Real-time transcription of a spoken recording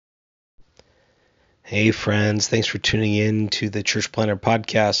Hey friends, thanks for tuning in to the Church Planner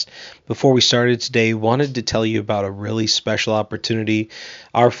Podcast. Before we started today, wanted to tell you about a really special opportunity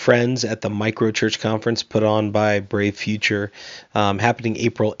our friends at the Micro Church Conference put on by Brave Future, happening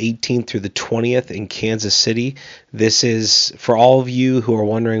April 18th through the 20th in Kansas City. This is for all of you who are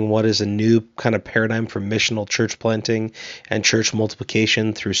wondering what is a new kind of paradigm for missional church planting and church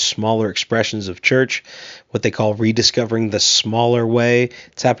multiplication through smaller expressions of church, what they call rediscovering the smaller way.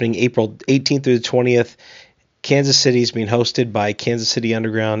 It's happening April 18th through the 20th. Kansas City is being hosted by Kansas City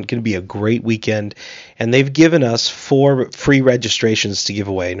Underground. Going to be a great weekend. And they've given us 4 free registrations to give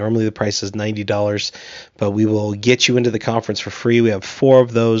away. Normally the price is $90, but we will get you into the conference for free. We have 4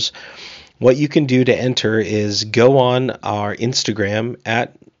 of those. What you can do to enter is go on our Instagram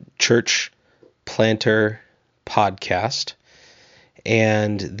at Church Planter Podcast.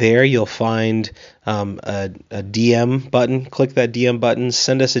 And there you'll find a DM button. Click that DM button.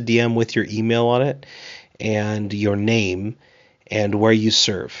 Send us a DM with your email on it and your name and where you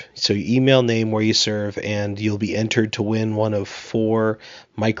serve. So you email, name, where you serve, and you'll be entered to win one of 4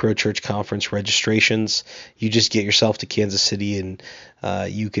 Micro Church Conference registrations. You just get yourself to Kansas City and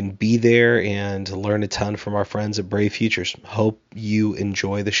you can be there and learn a ton from our friends at Brave Futures. Hope you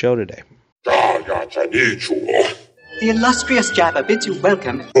enjoy the show today. The illustrious Jabba bids you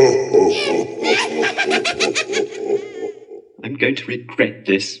welcome. I'm going to regret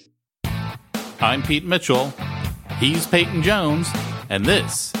this. I'm Pete Mitchell. He's Peyton Jones. And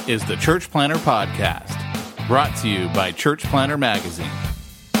this is the Church Planner Podcast, brought to you by Church Planner Magazine.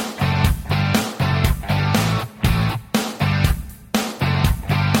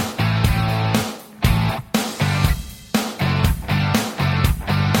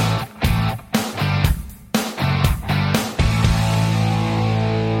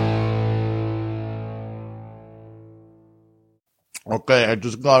 Okay, I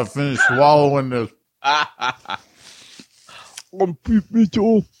just gotta finish swallowing this. I'm Pete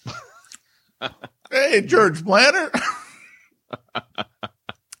Mitchell. Hey, Church Planner.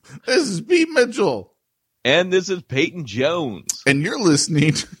 This is Pete Mitchell. And this is Peyton Jones. And you're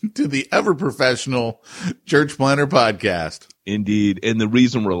listening to the ever-professional Church Planner Podcast. Indeed. And the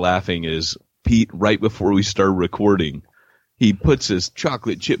reason we're laughing is Pete, right before we started recording, he puts his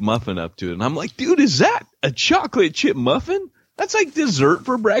chocolate chip muffin up to it. And I'm like, dude, is that a chocolate chip muffin? That's like dessert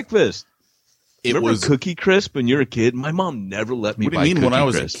for breakfast. Remember Cookie Crisp when you're a kid? My mom never let me buy Cookie Crisp. What do you mean when I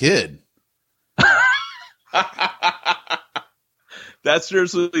was a kid? That's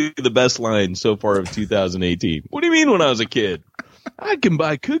seriously the best line so far of 2018. What do you mean when I was a kid? I can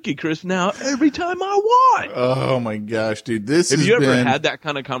buy Cookie Crisp now every time I want. Oh, my gosh, dude. Have you ever had that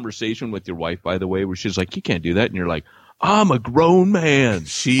kind of conversation with your wife, by the way, where she's like, you can't do that? And you're like, I'm a grown man.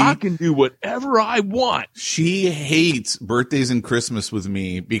 I can do whatever I want. She hates birthdays and Christmas with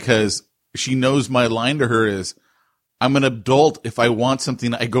me because she knows my line to her is, I'm an adult. If I want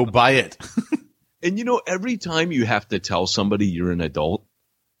something, I go buy it. And you know, every time you have to tell somebody you're an adult,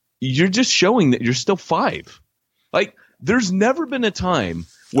 you're just showing that you're still 5. Like, there's never been a time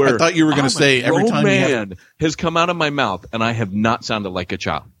where I thought you were going to say every time man has come out of my mouth and I have not sounded like a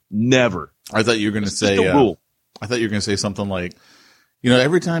child. Never. I thought you were going to say just a rule. I thought you were going to say something like, you know,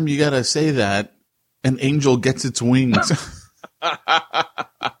 every time you got to say that, an angel gets its wings.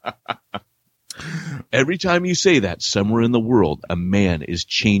 Every time you say that, somewhere in the world, a man is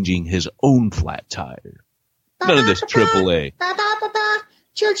changing his own flat tire. None of this AAA.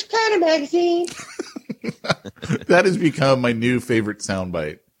 Church Planner Magazine. That has become my new favorite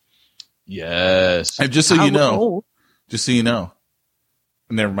soundbite. Yes. And just so you know,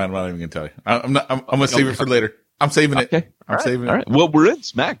 never mind. I'm not even going to tell you. I'm going to save it for later. I'm saving it. Okay. I'm saving it. All right. Well, we're in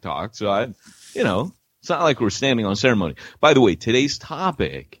Smack Talk, so it's not like we're standing on ceremony. By the way, today's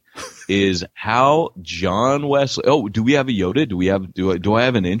topic is how John Wesley. Oh, do we have a Yoda? Do I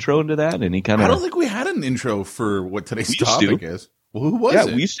have an intro into that? Any kind of? I don't think we had an intro for what today's topic is. Well, who was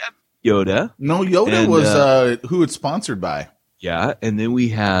it? We used to have Yoda. No, Yoda was who it's sponsored by. Yeah, and then we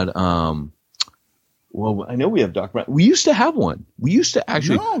had well, I know we have Doc Brown. We used to have one. We used to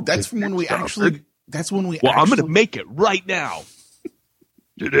actually. No, that's from when we actually. That's when we. Well, I'm going to make it right now.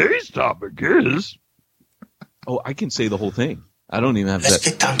 Today's topic is. Oh, I can say the whole thing. I don't even have Let's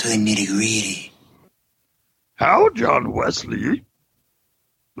get down to the nitty-gritty. How John Wesley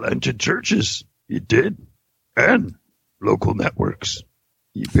planted churches. He did. And local networks.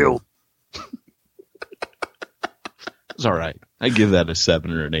 He built. It's all right. I give that a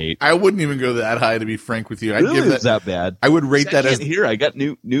 7 or an 8. I wouldn't even go that high, to be frank with you. I'd really? give that bad. I would rate that as here. I got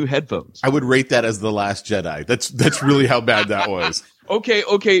new headphones. I would rate that as The Last Jedi. That's really how bad that was. Okay.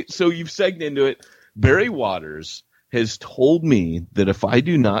 So you've segged into it. Barry Waters has told me that if I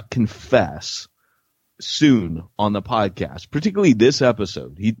do not confess soon on the podcast, particularly this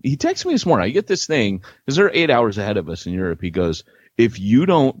episode. He texted me this morning. I get this thing because they're 8 hours ahead of us in Europe. He goes, if you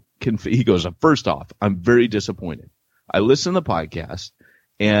don't he goes, first off, I'm very disappointed. I listened to the podcast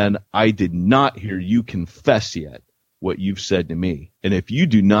and I did not hear you confess yet what you've said to me. And if you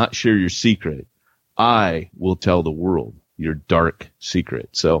do not share your secret, I will tell the world your dark secret.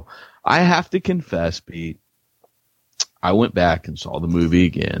 So I have to confess, Pete, I went back and saw the movie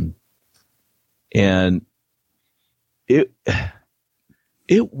again, and it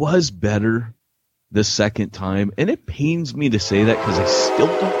was better the second time, and it pains me to say that because I still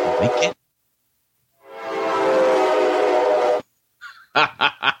don't like it.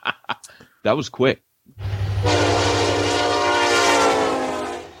 That was quick.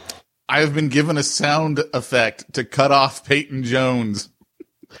 I have been given a sound effect to cut off Peyton Jones.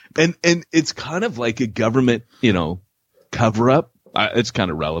 And it's kind of like a government, cover up. It's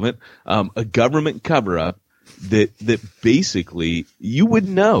kind of relevant. A government cover up that basically you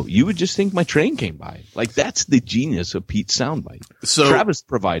wouldn't know. You would just think my train came by. Like, that's the genius of Pete's soundbite. So Travis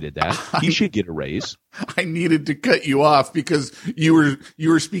provided that. He should get a raise. I needed to cut you off because you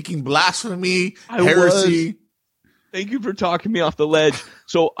were speaking blasphemy, heresy. Thank you for talking me off the ledge.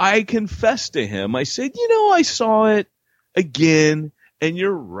 So I confessed to him. I said, I saw it again, and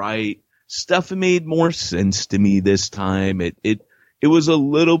you're right. Stuff made more sense to me this time. It was a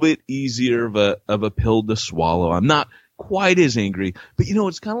little bit easier of a pill to swallow. I'm not quite as angry, but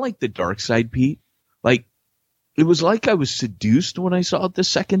it's kind of like the dark side, Pete. Like, it was like I was seduced when I saw it the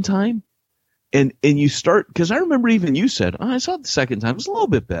second time. And you start, because I remember even you said, I saw it the second time. It was a little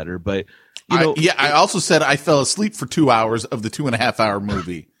bit better, but I also said I fell asleep for 2 hours of the 2.5 hour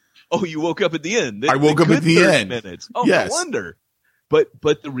movie. Oh, you woke up at the end. I woke up at the end. Minutes. Oh, yes. No wonder.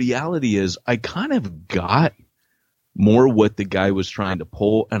 But the reality is I kind of got more what the guy was trying to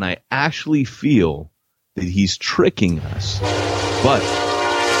pull, and I actually feel that he's tricking us. But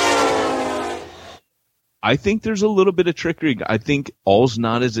I think there's a little bit of trickery. I think all's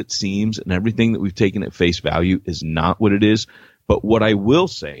not as it seems, and everything that we've taken at face value is not what it is. But what I will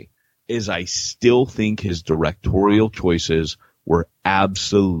say is I still think his directorial choices were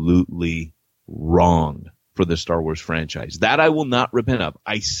absolutely wrong for the Star Wars franchise. That I will not repent of.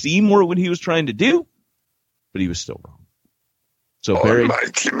 I see more what he was trying to do, but he was still wrong. So Barry, on my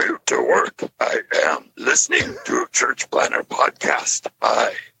commute to work, I am listening to a Church Planner podcast.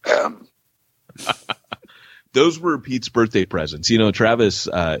 I am. Those were Pete's birthday presents. Travis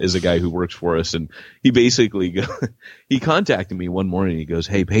is a guy who works for us, and he basically he contacted me one morning. He goes,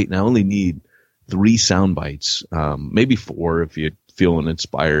 "Hey, Peyton, I only need 3 sound bites, maybe 4 if you're feeling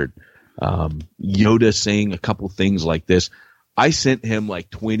inspired. Yoda saying a couple things like this." I sent him like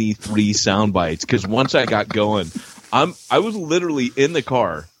 23 sound bites because once I got going, I was literally in the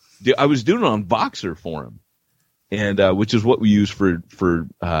car. I was doing it on Voxer for him, and which is what we use for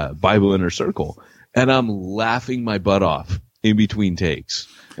Bible Inner Circle. And I'm laughing my butt off in between takes.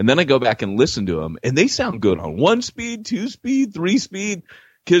 And then I go back and listen to them, and they sound good on 1 speed, 2 speed, 3 speed,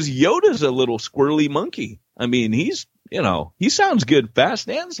 because Yoda's a little squirrely monkey. I mean, he sounds good fast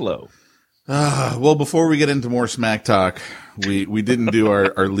and slow. Well, before we get into more smack talk, we didn't do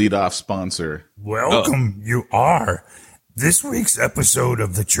our lead-off sponsor. Welcome, you are. This week's episode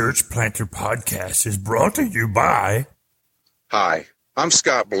of the Church Planter Podcast is brought to you by... Hi, I'm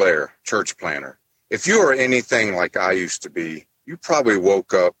Scott Blair, Church Planner. If you are anything like I used to be, you probably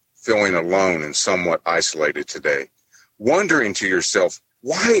woke up feeling alone and somewhat isolated today, wondering to yourself,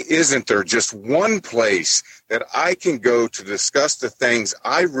 why isn't there just one place that I can go to discuss the things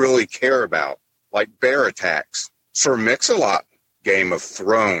I really care about, like bear attacks, Sir Mix-a-Lot, Game of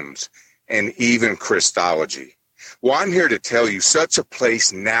Thrones, and even Christology? Well, I'm here to tell you such a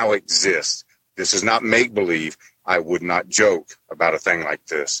place now exists. This is not make-believe. I would not joke about a thing like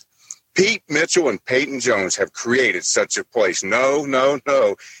this. Pete Mitchell and Peyton Jones have created such a place. No.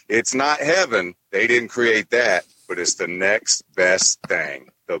 It's not heaven. They didn't create that, but it's the next best thing.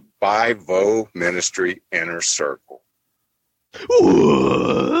 The Bivo Ministry Inner Circle.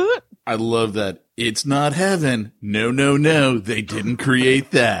 What? I love that. It's not heaven. No. They didn't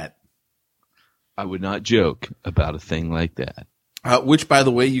create that. I would not joke about a thing like that. Which, by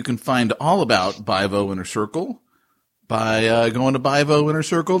the way, you can find all about Bivo Inner Circle by going to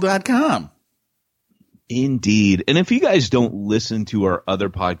BivoInnerCircle.com. Indeed. And if you guys don't listen to our other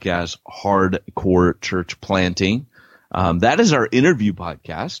podcast, Hardcore Church Planting, that is our interview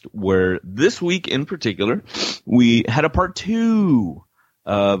podcast, where this week in particular, we had a part 2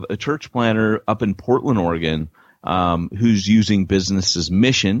 of a church planner up in Portland, Oregon, who's using business as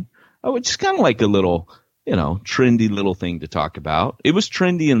mission, which is kind of like a little trendy little thing to talk about. It was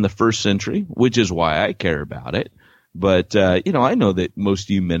trendy in the first century, which is why I care about it. But, I know that most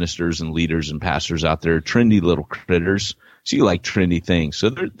of you ministers and leaders and pastors out there are trendy little critters. So you like trendy things. So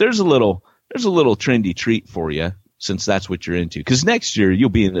there's a little trendy treat for you, since that's what you're into. Because next year you'll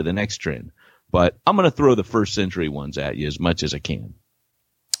be into the next trend. But I'm going to throw the first century ones at you as much as I can.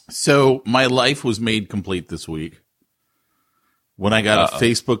 So my life was made complete this week when I got a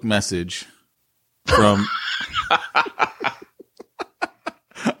Facebook message from.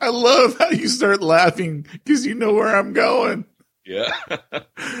 I love how you start laughing because you know where I'm going. Yeah.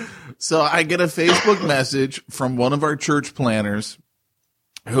 So I get a Facebook message from one of our church planners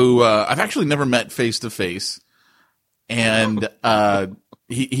who I've actually never met face to face. And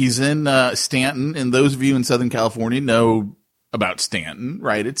he's in Stanton. And those of you in Southern California know about Stanton,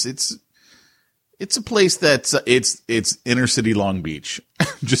 right? It's a place that's it's inner city Long Beach,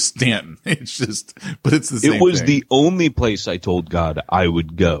 just Stanton. But it's the same. It was thing. the only place I told God I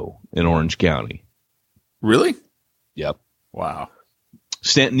would go in Orange County. Really? Yep. Wow.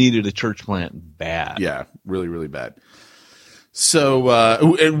 Stanton needed a church plant bad. Yeah, really, really bad. So,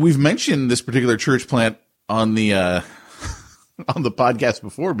 and we've mentioned this particular church plant on the on the podcast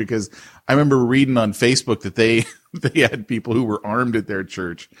before, because I remember reading on Facebook that they had people who were armed at their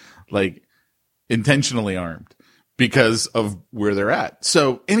church, like intentionally armed because of where they're at.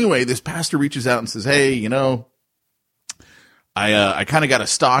 So anyway, this pastor reaches out and says, "Hey, I kind of got a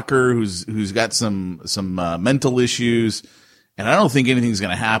stalker who's got some mental issues, and I don't think anything's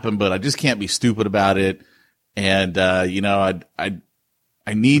going to happen, but I just can't be stupid about it. And I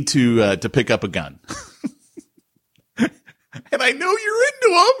need to pick up a gun." And I know you're into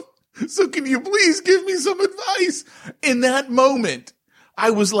them, so can you please give me some advice? In that moment, I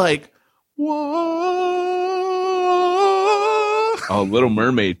was like, "Whoa!" Oh, Little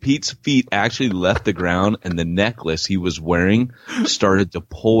Mermaid. Pete's feet actually left the ground, and the necklace he was wearing started to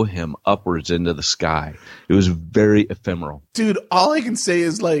pull him upwards into the sky. It was very ephemeral. Dude, all I can say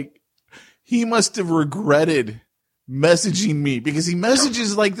is, like, he must have regretted messaging me, because he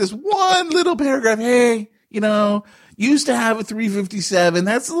messages like this one little paragraph. "Hey, used to have a 357.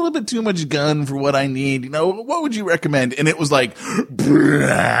 That's a little bit too much gun for what I need. What would you recommend?" And it was like,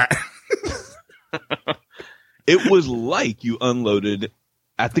 It was like you unloaded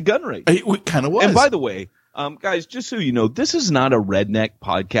at the gun range. It kind of was. And by the way, guys, just so you know, this is not a redneck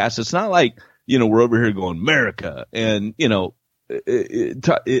podcast. It's not like, we're over here going America, and,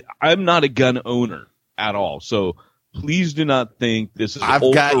 I'm not a gun owner at all. So please do not think this is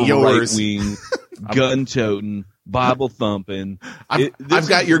I've got yours. Right-wing, gun-toting, Bible thumping. I've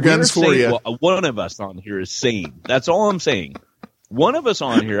got your guns for you. Well, one of us on here is sane. That's all I'm saying. One of us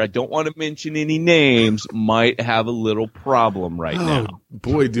on here, I don't want to mention any names, might have a little problem right now.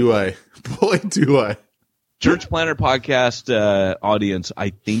 Boy, do I. Church Planner Podcast audience,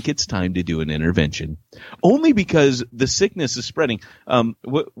 I think it's time to do an intervention. Only because the sickness is spreading.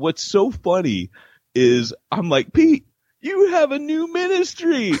 What's so funny is I'm like, "Pete, you have a new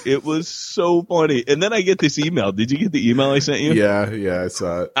ministry." It was so funny. And then I get this email. Did you get the email I sent you? Yeah, I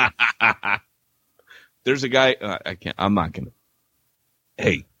saw it. There's a guy. I'm not going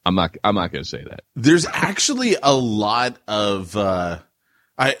to say that. There's actually a lot of, so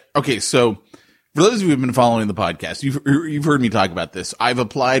for those of you who've been following the podcast, you've heard me talk about this. I've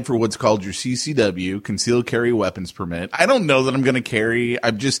applied for what's called your CCW, Concealed Carry Weapons Permit. I don't know that I'm going to carry.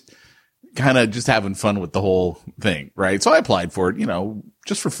 I'm just kind of just having fun with the whole thing, right? So I applied for it,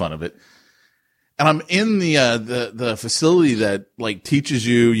 just for fun of it. And I'm in the facility that like teaches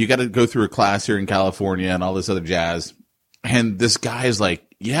you got to go through a class here in California and all this other jazz. And this guy is like,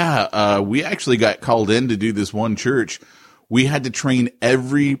 we actually got called in to do this one church. We had to train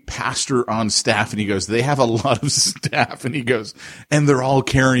every pastor on staff. And he goes, they have a lot of staff. And he goes, and they're all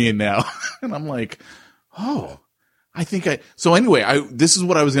carrying now. And I'm like, oh, so anyway, this is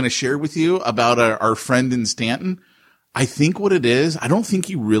what I was going to share with you about our friend in Stanton. I think what it is, I don't think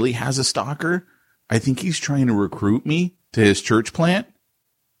he really has a stalker. I think he's trying to recruit me to his church plant.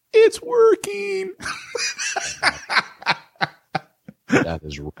 It's working. That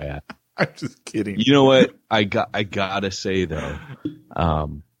is rad. I'm just kidding. You know what? I gotta say though,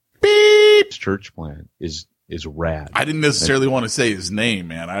 Beep. Church plant is rad. I didn't necessarily want to say his name,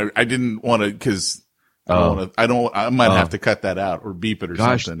 man. I didn't want to, because I might have to cut that out or beep it or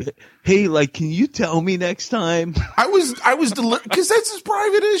something. Hey, can you tell me next time? I was because that's his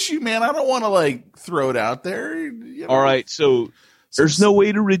private issue, man. I don't want to throw it out there. All right, so there's no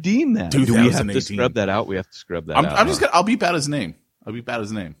way to redeem that. Do we have to scrub that out? We have to scrub that out. I'll beep out his name.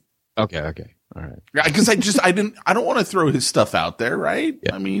 Okay. All right. Because I don't want to throw his stuff out there, right?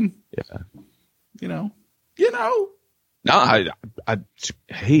 Yeah. I mean, yeah. you know. No,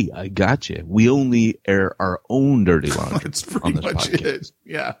 hey, I got you. We only air our own dirty laundry. That's pretty much it.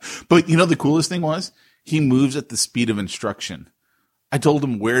 Yeah. But you know, the coolest thing was he moves at the speed of instruction. I told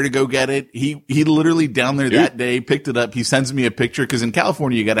him where to go get it. He literally down there that day picked it up. He sends me a picture because in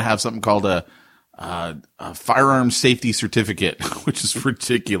California, you got to have something called a firearm safety certificate, which is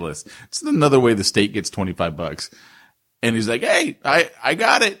ridiculous. It's another way the state gets $25. And he's like, hey, I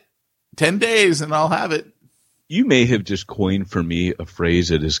got it. 10 days and I'll have it. You may have just coined for me a phrase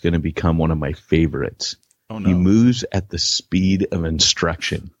that is going to become one of my favorites. Oh, no. He moves at the speed of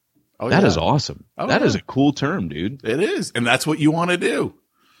instruction. Oh, that yeah. is awesome. That is a cool term, dude. It is. And that's what you want to do.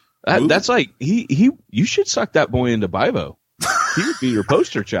 That's like, you should suck that boy into Bivo. He would be your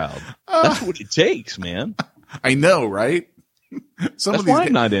poster child. That's what it takes, man. I know, right? That's why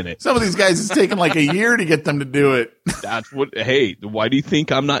I'm not in it. Some of these guys, it's taken like a year to get them to do it. Hey, why do you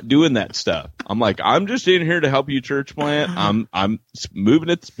think I'm not doing that stuff? I'm like, I'm just in here to help you church plant. I'm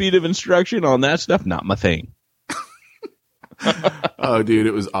moving at the speed of instruction on that stuff. Not my thing. Oh, dude,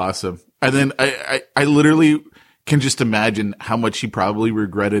 it was awesome. And then I literally can just imagine how much he probably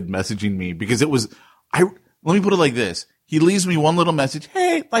regretted messaging me because let me put it like this. He leaves me one little message.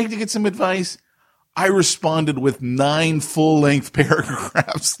 Hey, like to get some advice. I responded with 9 full-length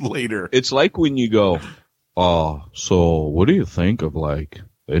paragraphs later. It's like when you go, so what do you think of like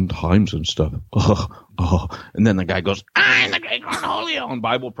end times and stuff? And then the guy goes, I'm the great Cornholio and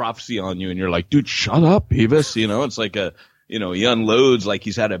Bible prophecy on you. And you're like, dude, shut up, Beavis. You know, it's like he unloads like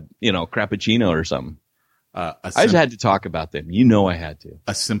he's had a, Crappuccino or something. I just had to talk about them. I had to.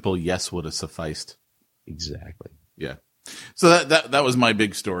 A simple yes would have sufficed. Exactly. Yeah. So that was my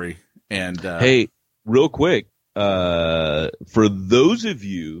big story. And, hey, real quick, for those of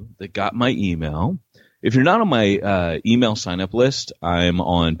you that got my email, if you're not on my email sign-up list, I'm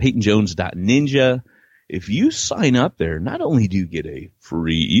on PeytonJones.ninja. If you sign up there, not only do you get a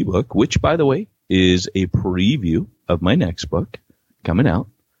free ebook, which, by the way, is a preview of my next book coming out,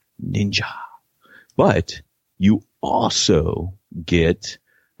 Ninja, but you also get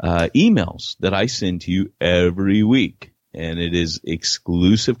emails that I send to you every week, and it is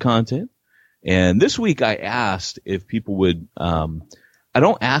exclusive content. And this week I asked if people would, I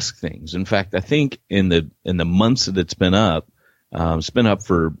don't ask things. In fact, I think in the months that it's been up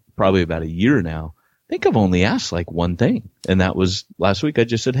for probably about a year now, I think I've only asked like one thing. And that was last week. I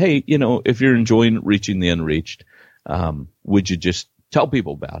just said, hey, if you're enjoying Reaching the Unreached, would you just tell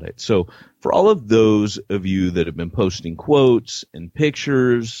people about it? So for all of those of you that have been posting quotes and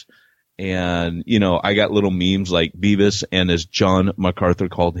pictures, and, I got little memes like Beavis, and as John MacArthur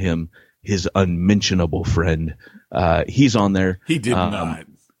called him, his unmentionable friend. He's on there. He did not.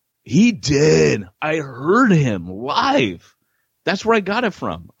 He did. I heard him live. That's where I got it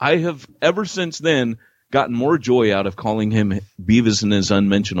from. I have ever since then gotten more joy out of calling him Beavis and his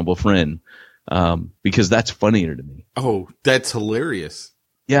unmentionable friend, because that's funnier to me. Oh, that's hilarious.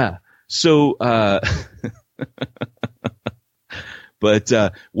 Yeah. So, but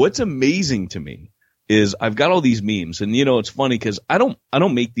what's amazing to me is I've got all these memes, and it's funny because I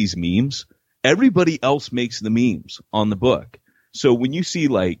don't make these memes. Everybody else makes the memes on the book. So when you see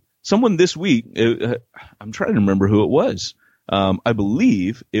like someone this week, I'm trying to remember who it was. I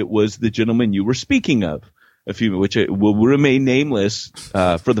believe it was the gentleman you were speaking of which will remain nameless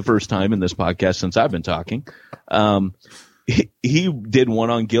for the first time in this podcast since I've been talking. He did one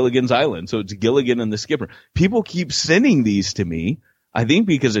on Gilligan's Island, so it's Gilligan and the Skipper. People keep sending these to me. I think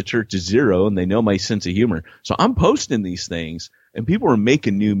because the church is zero and they know my sense of humor. So I'm posting these things and people are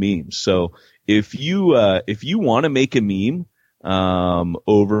making new memes. So if you want to make a meme,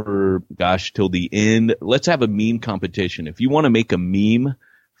 till the end, let's have a meme competition. If you want to make a meme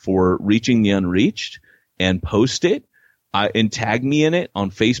for Reaching the Unreached and post it, and tag me in it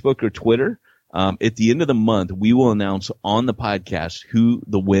on Facebook or Twitter, at the end of the month, we will announce on the podcast who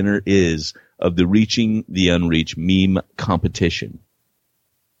the winner is of the Reaching the Unreached meme competition.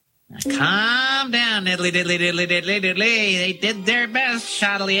 Calm down, diddly, diddly, diddly, diddly, diddly. They did their best,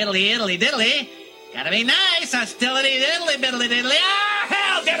 shoddily, iddly, iddly, diddly. Gotta be nice, hostility, diddly, biddly, diddly. Ah,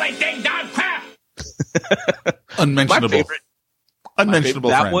 hell, diddly, ding, dong, crap. Unmentionable. My favorite. Unmentionable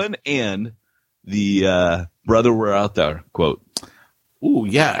That friend. one and the brother we're out there quote. Ooh,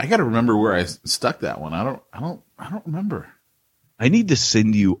 yeah, I gotta remember where I stuck that one. I don't remember. I need to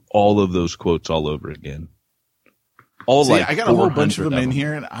send you all of those quotes all over again. I got a whole bunch of them in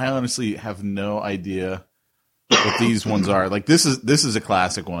here, and I honestly have no idea what these ones are. Like this is a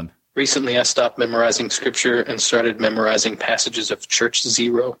classic one. Recently, I stopped memorizing scripture and started memorizing passages of Church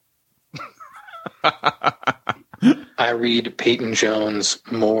Zero. I I read Peyton Jones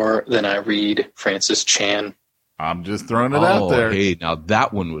more than I read Francis Chan. I'm just throwing it out there. Hey, now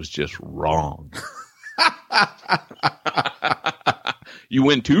that one was just wrong. You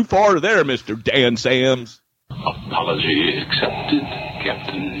went too far there, Mr. Dan Sams. Apology accepted,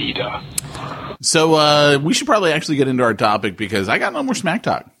 Captain Nita. So we should probably actually get into our topic because I got no more smack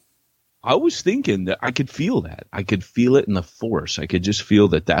talk. I was thinking that I could feel that. I could feel it in the force. I could just feel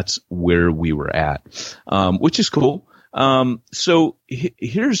that that's where we were at, which is cool. So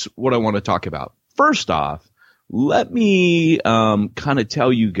here's what I want to talk about. First off, let me kind of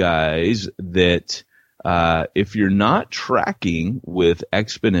tell you guys that if you're not tracking with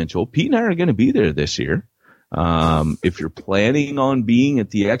Exponential, Pete and I are going to be there this year. If you're planning on being at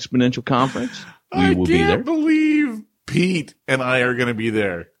the Exponential conference, we will be there. I can't believe Pete and I are going to be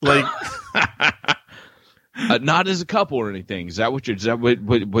there. Like, not as a couple or anything. Is that what did I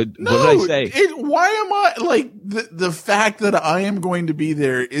say? Why am I like the fact that I am going to be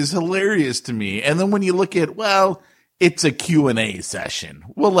there is hilarious to me. And then when you look at, well, it's a Q&A session.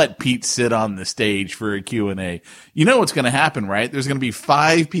 We'll let Pete sit on the stage for a Q&A. You know what's going to happen, right? There's going to be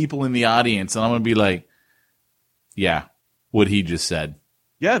 5 people in the audience and I'm going to be like, yeah, what he just said.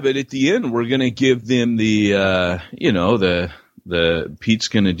 Yeah, but at the end, we're going to give them the Pete's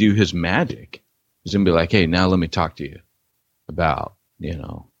going to do his magic. He's going to be like, hey, now let me talk to you about,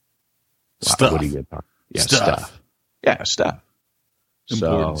 stuff. What are you going to talk? Yeah, stuff. Yeah, stuff.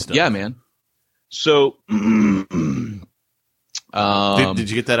 Important stuff. Yeah, man. So, did you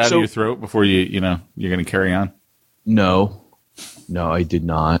get that out of your throat before you're going to carry on? No, I did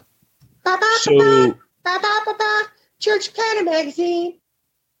not. Church Planner Magazine.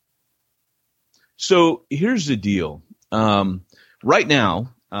 So here's the deal. Right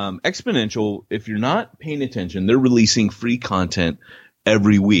now, Exponential, if you're not paying attention, they're releasing free content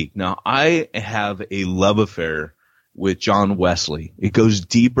every week. Now, I have a love affair with John Wesley. It goes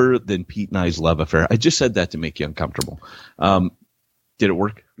deeper than Pete and I's love affair. I just said that to make you uncomfortable. Did it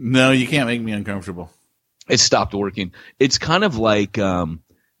work? No, you can't make me uncomfortable. It stopped working. It's kind of like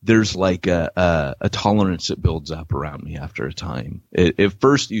there's like a tolerance that builds up around me after a time. At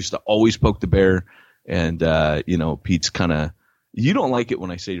first, used to always poke the bear, and Pete's kind of. You don't like it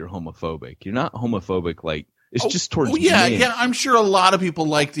when I say you're homophobic. You're not homophobic, like it's just towards me. Yeah. I'm sure a lot of people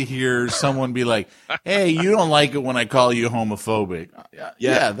like to hear someone be like, "Hey, you don't like it when I call you homophobic."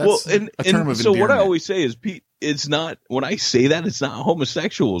 Yeah, that's a term of so endearment. what I always say is, Pete, it's not when I say that it's not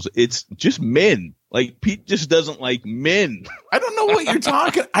homosexuals. It's just men. Like Pete just doesn't like men. I don't know what you're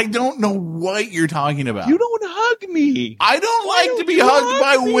talking. I don't know what you're talking about. You don't hug me. I don't like to be hugged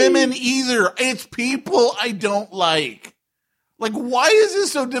by women either. It's people I don't like. Like, why is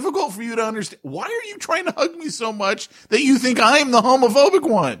this so difficult for you to understand? Why are you trying to hug me so much that you think I'm the homophobic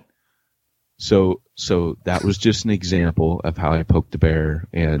one? So that was just an example of how I poked the bear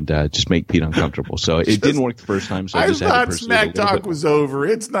and just make Pete uncomfortable. So it didn't work the first time. So I just had to Smack Talk was over.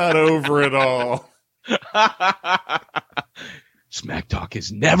 It's not over at all. Smack Talk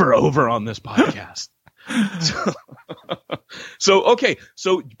is never over on this podcast.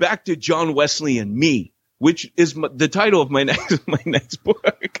 So back to John Wesley and me, which is the title of my next book.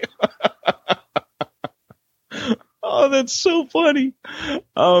 Oh, that's so funny.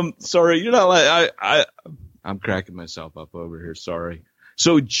 Sorry, you're not like I'm cracking myself up over here. Sorry.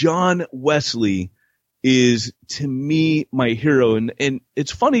 So John Wesley is to me my hero, and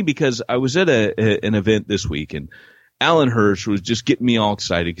it's funny because I was at an event this week, and Alan Hirsch was just getting me all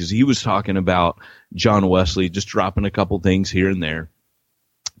excited because he was talking about John Wesley, just dropping a couple things here and there.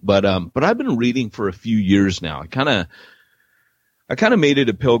 But I've been reading for a few years now. I kind of made it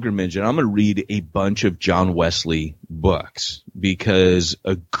a pilgrimage, and I'm going to read a bunch of John Wesley books because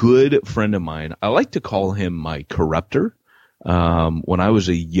a good friend of mine, I like to call him my corruptor. When I was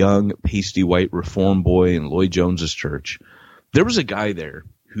a young pasty white reform boy in Lloyd Jones's church, there was a guy there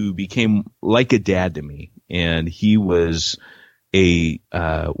who became like a dad to me, and he was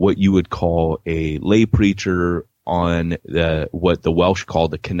what you would call a lay preacher on what the Welsh call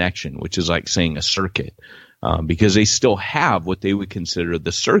the connection, which is like saying a circuit. Because they still have what they would consider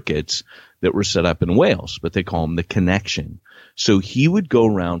the circuits that were set up in Wales, but they call them the connection. So he would go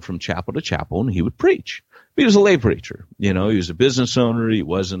around from chapel to chapel and he would preach. He was a lay preacher. He was a business owner. He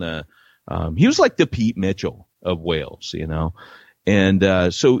wasn't he was like the Pete Mitchell of Wales,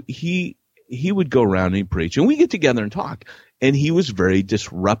 And so he would go around and he'd preach, and we get together and talk. And he was very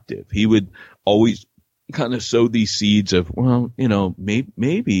disruptive. He would always kind of sow these seeds of, well,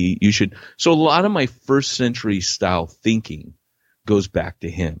 maybe you should. So a lot of my first century style thinking goes back to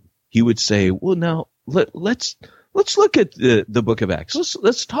him. He would say, well, now let's look at the book of Acts.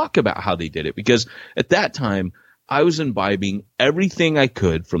 Let's talk about how they did it, because at that time I was imbibing everything I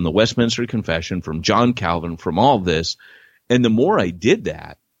could from the Westminster Confession, from John Calvin, from all of this. And the more I did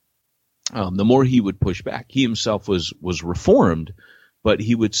that, the more he would push back. He himself was Reformed, but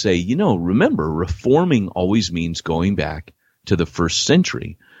he would say, remember, reforming always means going back to the first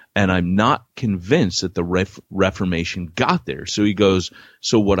century. And I'm not convinced that the Reformation got there. So he goes,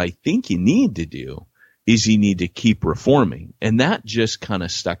 so what I think you need to do is you need to keep reforming. And that just kind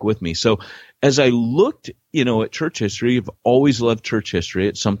of stuck with me. So as I looked, at church history, I've always loved church history.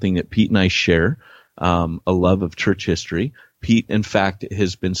 It's something that Pete and I share, a love of church history. Pete, in fact,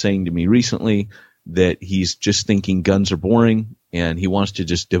 has been saying to me recently that he's just thinking guns are boring and he wants to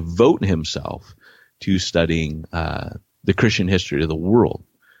just devote himself to studying the Christian history of the world.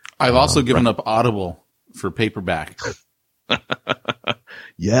 I've also given up Audible for paperback.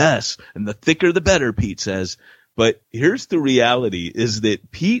 Yes, and the thicker the better, Pete says. But here's the reality is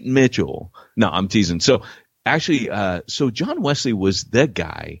that Pete Mitchell, no, I'm teasing. So actually, John Wesley was the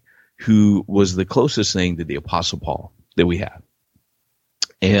guy who was the closest thing to the Apostle Paul that we have.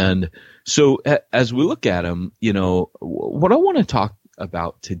 And so as we look at him, what I want to talk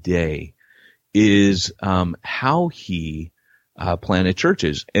about today is how he planted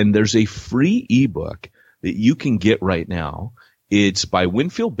churches. And there's a free ebook that you can get right now. It's by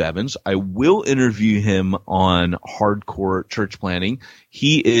Winfield Bevins. I will interview him on hardcore church planting.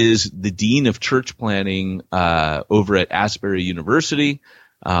 He is the dean of church planting over at Asbury University.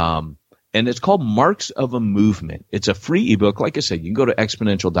 And it's called Marks of a Movement. It's a free ebook. Like I said, you can go to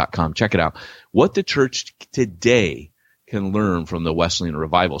exponential.com. Check it out. What the church today can learn from the Wesleyan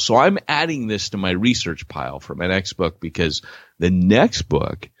revival. So I'm adding this to my research pile for my next book because the next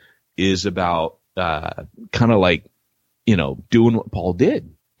book is about kind of like, doing what Paul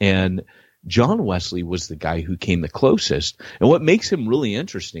did. And John Wesley was the guy who came the closest. And what makes him really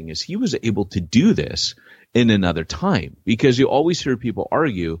interesting is he was able to do this in another time, because you always hear people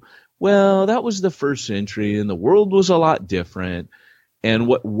argue, well, that was the first century and the world was a lot different. And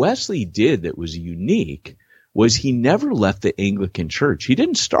what Wesley did that was unique was he never left the Anglican Church. He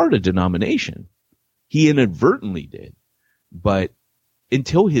didn't start a denomination. He inadvertently did. But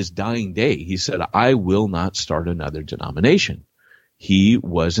until his dying day, he said, I will not start another denomination. He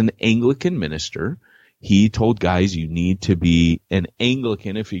was an Anglican minister. He told guys, you need to be an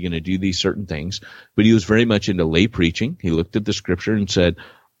Anglican if you're going to do these certain things. But he was very much into lay preaching. He looked at the scripture and said,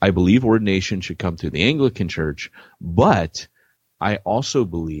 I believe ordination should come through the Anglican Church, but I also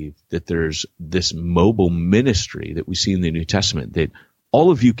believe that there's this mobile ministry that we see in the New Testament that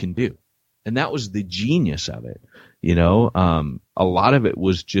all of you can do. And that was the genius of it. A lot of it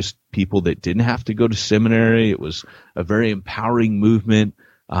was just people that didn't have to go to seminary. It was a very empowering movement,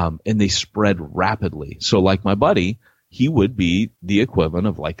 and they spread rapidly. So like my buddy, he would be the equivalent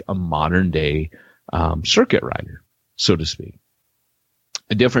of like a modern day circuit rider, so to speak.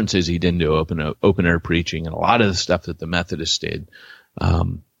 The difference is he didn't do open air preaching, and a lot of the stuff that the Methodists did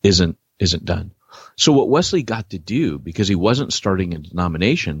isn't done. So what Wesley got to do, because he wasn't starting a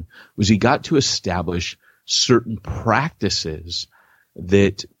denomination, was he got to establish certain practices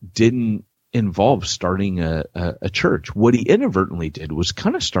that didn't involve starting a church. What he inadvertently did was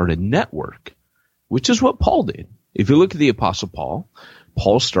kind of start a network, which is what Paul did. If you look at the Apostle Paul,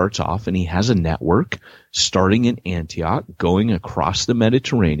 Paul starts off and he has a network starting in Antioch, going across the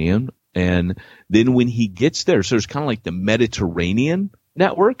Mediterranean. And then when he gets there, so there's kind of like the Mediterranean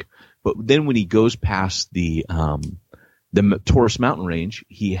network, but then when he goes past the Taurus mountain range,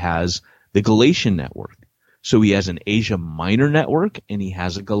 he has the Galatian network. So he has an Asia Minor network and he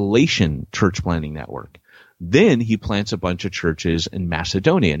has a Galatian church planting network. Then he plants a bunch of churches in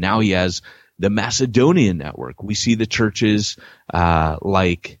Macedonia. Now he has the Macedonian network. We see the churches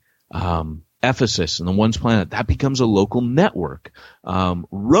like Ephesus and the ones planted. That becomes a local network.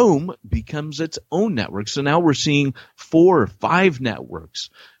 Rome becomes its own network. So now we're seeing 4 or 5 networks.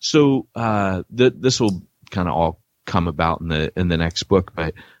 So this will kind of all come about in the next book,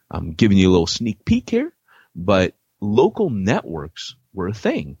 but I'm giving you a little sneak peek here. But local networks were a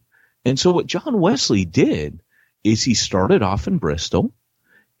thing. And so what John Wesley did is he started off in Bristol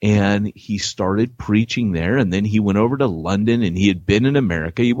and he started preaching there. And then he went over to London and he had been in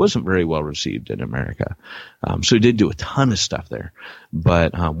America. He wasn't very well received in America. So he did do a ton of stuff there.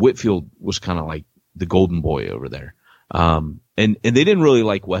 But Whitefield was kind of like the golden boy over there. And they didn't really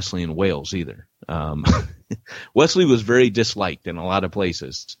like Wesley in Wales either. Wesley was very disliked in a lot of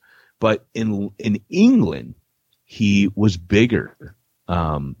places. But in England, he was bigger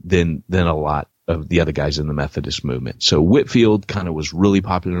than a lot of the other guys in the Methodist movement. So Whitefield kind of was really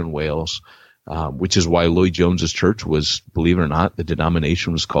popular in Wales. which is why Lloyd Jones's church was, believe it or not, the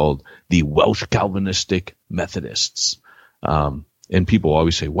denomination was called the Welsh Calvinistic Methodists. And people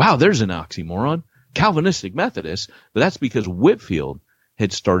always say, wow, there's an oxymoron, Calvinistic Methodists. But that's because Whitefield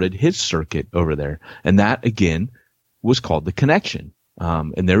had started his circuit over there. And that, again, was called the Connection.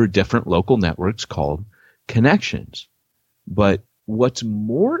 And there were different local networks called Connections. But what's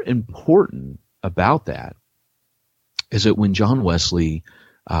more important about that is that when John Wesley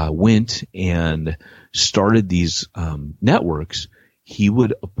went and started these networks, he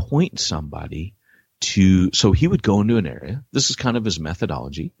would appoint somebody so he would go into an area. This is kind of his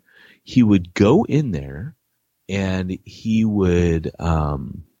methodology. He would go in there and he was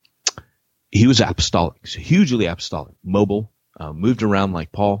apostolic, so hugely apostolic, mobile, moved around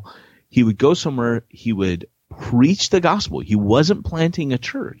like Paul. He would go somewhere, he would preach the gospel. He wasn't planting a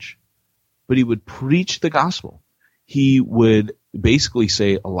church, but he would preach the gospel. He would basically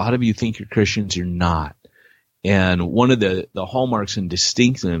say, a lot of you think you're Christians, you're not. And one of the hallmarks and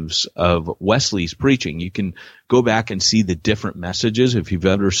distinctives of Wesley's preaching, you can go back and see the different messages if you've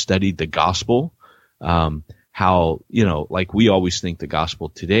ever studied the gospel, how, like we always think the gospel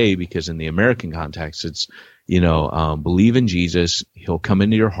today, because in the American context, it's, believe in Jesus, he'll come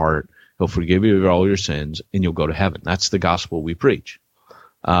into your heart, he'll forgive you of all your sins, and you'll go to heaven. That's the gospel we preach.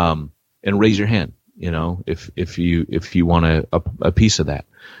 And raise your hand, if you want a piece of that.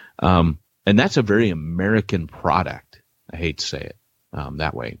 And that's a very American product. I hate to say it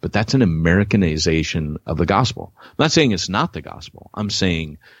that way, but that's an Americanization of the gospel. I'm not saying it's not the gospel. I'm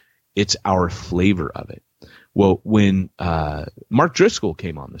saying it's our flavor of it. Well, when Mark Driscoll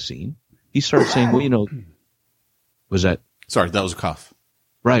came on the scene, he started saying, well, was that? Sorry, that was a cough.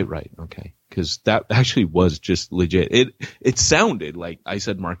 Right. Okay. Because that actually was just legit. It sounded like I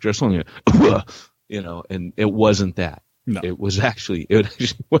said Mark Driscoll, and it wasn't that. No. It actually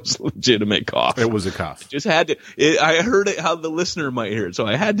was a legitimate cough. It was a cough. Just had to. I heard it how the listener might hear it, so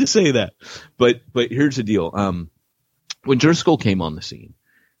I had to say that. But here's the deal. When Driscoll came on the scene,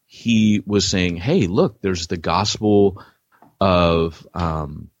 he was saying, "Hey, look, there's the gospel of,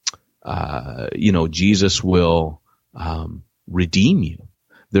 Jesus will redeem you.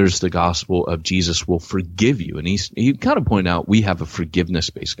 There's the gospel of Jesus will forgive you." And he kind of pointed out we have a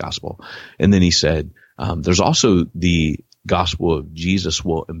forgiveness-based gospel. And then he said, there's also the gospel of Jesus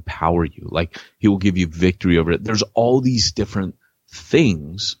will empower you. Like he will give you victory over it. There's all these different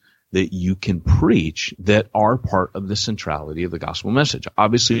things that you can preach that are part of the centrality of the gospel message.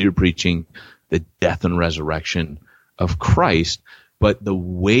 Obviously, you're preaching the death and resurrection of Christ, but the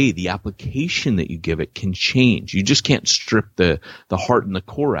way, the application that you give it can change. You just can't strip the heart and the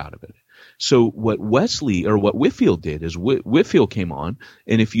core out of it. So what Whitefield did is Whitefield came on,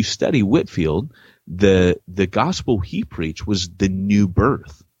 and if you study Whitefield, the gospel he preached was the new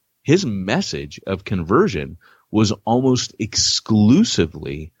birth. His message of conversion was almost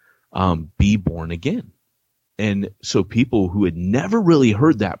exclusively be born again. And so people who had never really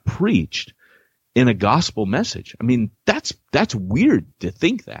heard that preached in a gospel message, I mean, that's weird to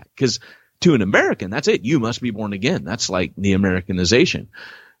think that, because to an American, that's it. You must be born again. That's like the Americanization.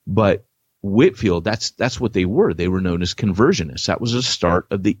 But Whitefield, that's what they were. They were known as conversionists. That was the start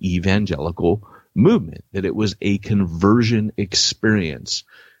of the evangelical movement, that it was a conversion experience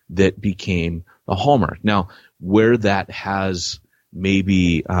that became a hallmark. Now, where that has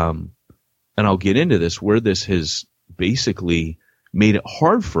maybe, and I'll get into this, where this has basically made it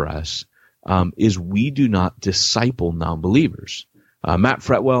hard for us, is we do not disciple non-believers. Matt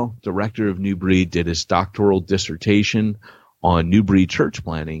Fretwell, director of New Breed, did his doctoral dissertation on New Breed church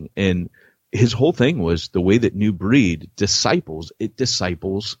planting, and his whole thing was the way that New Breed disciples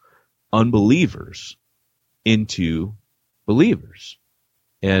unbelievers into believers.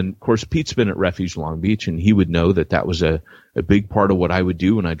 And of course, Pete's been at Refuge Long Beach, and he would know that was a big part of what I would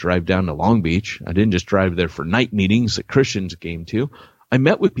do when I drive down to Long Beach. I didn't just drive there for night meetings that Christians came to. I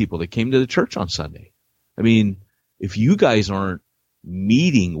met with people that came to the church on Sunday. I mean, if you guys aren't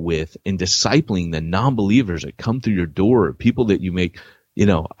meeting with and discipling the non-believers that come through your door, or people that you make,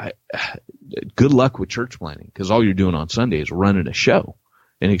 good luck with church planting, because all you're doing on Sunday is running a show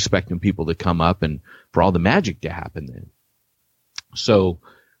and expecting people to come up and for all the magic to happen then. So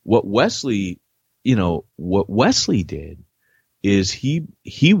what Wesley did is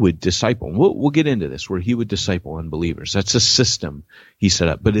he would disciple. We'll get into this, where he would disciple unbelievers. That's a system he set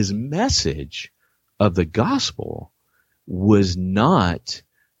up. But his message of the gospel was not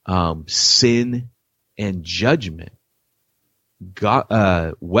sin and judgment.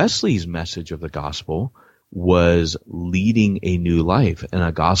 Wesley's message of the gospel was leading a new life, and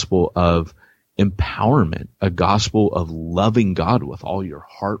a gospel of empowerment, a gospel of loving God with all your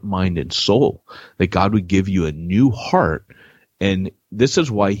heart, mind, and soul, that God would give you a new heart. And this is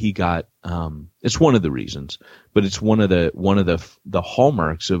why he got, it's one of the reasons, but it's one of the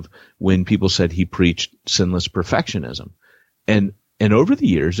hallmarks of when people said he preached sinless perfectionism. And over the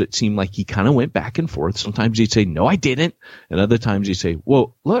years, it seemed like he kind of went back and forth. Sometimes he'd say, no, I didn't. And other times he'd say,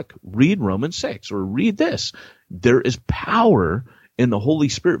 well, look, read Romans 6 or read this. There is power in the Holy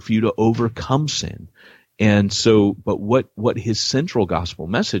Spirit for you to overcome sin. And so, but what his central gospel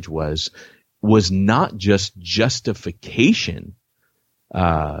message was not just justification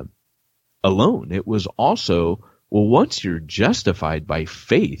alone. It was also, well, once you're justified by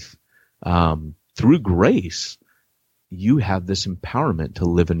faith through grace, you have this empowerment to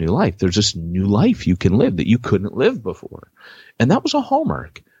live a new life. There's this new life you can live that you couldn't live before. And that was a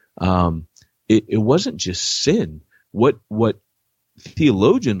hallmark. It wasn't just sin. What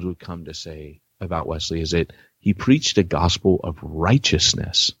theologians would come to say about Wesley is that he preached a gospel of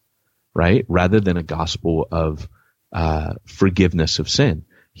righteousness, right? Rather than a gospel of forgiveness of sin.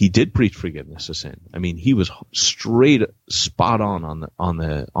 He did preach forgiveness of sin. I mean, he was straight spot on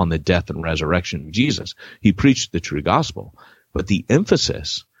the death and resurrection of Jesus. He preached the true gospel, but the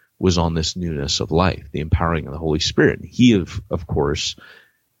emphasis was on this newness of life, the empowering of the Holy Spirit. He, of course,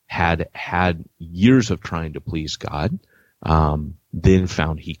 had years of trying to please God, then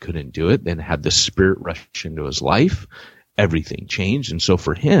found he couldn't do it, then had the Spirit rush into his life. Everything changed. And so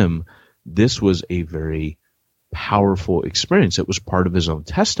for him, this was a very powerful experience. It was part of his own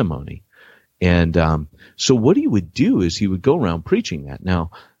testimony. And so what he would do is he would go around preaching that.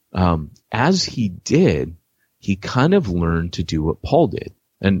 Now, as he did, he kind of learned to do what Paul did.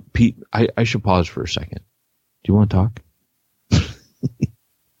 And Pete, I should pause for a second. Do you want to talk? Do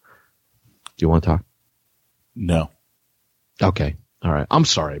you want to talk? No. Okay. All right. I'm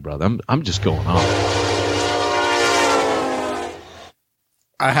sorry, brother. I'm just going on.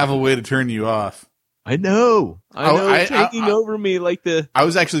 I have a way to turn you off. I know. It's taking over me like the... I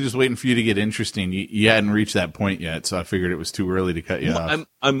was actually just waiting for you to get interesting. You hadn't reached that point yet, so I figured it was too early to cut you off.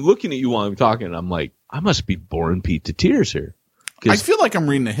 I'm looking at you while I'm talking, and I'm like, I must be boring Pete to tears here. I feel like I'm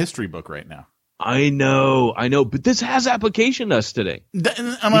reading a history book right now. I know, but this has application to us today.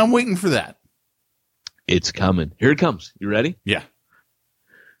 And I'm waiting for that. It's coming. Here it comes. You ready? Yeah.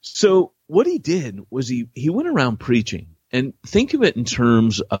 So what he did was he went around preaching. And think of it in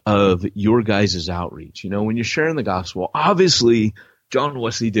terms of your guys' outreach. You know, when you're sharing the gospel, obviously John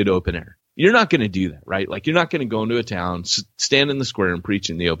Wesley did open air. You're not going to do that, right? Like, you're not going to go into a town, stand in the square and preach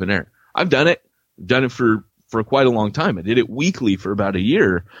in the open air. I've done it. I've done it for quite a long time. I did it weekly for about a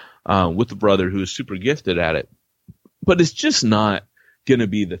year with a brother who is super gifted at it. But it's just not going to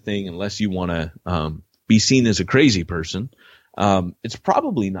be the thing unless you want to be seen as a crazy person. It's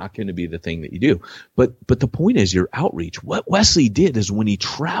probably not going to be the thing that you do. But the point is your outreach. What Wesley did is when he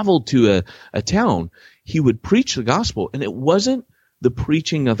traveled to a town, he would preach the gospel. And it wasn't the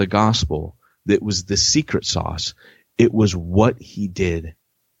preaching of the gospel that was the secret sauce. It was what he did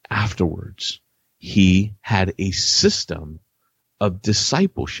afterwards. He had a system of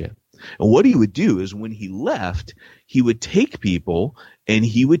discipleship. And what he would do is when he left, he would take people and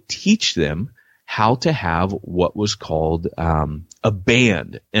he would teach them how to have what was called a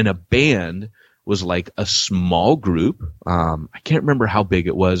band. And a band was like a small group. I can't remember how big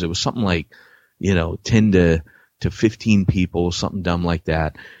it was. It was something like, 10 to 15 people, something dumb like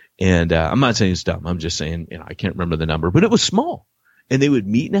that. And I'm not saying it's dumb. I'm just saying, I can't remember the number, but it was small. And they would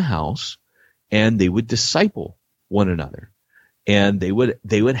meet in a house and they would disciple one another. And they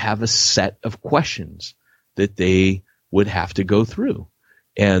would have a set of questions that they would have to go through.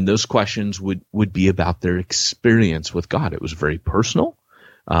 And those questions would be about their experience with God. It was very personal.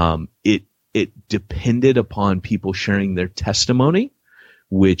 It depended upon people sharing their testimony,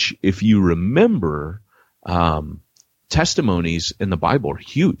 which, if you remember, testimonies in the Bible are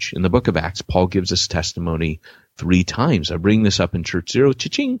huge. In the book of Acts, Paul gives us testimony 3 times. I bring this up in Church Zero,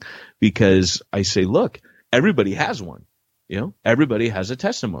 cha-ching, because I say, look, everybody has one. Everybody has a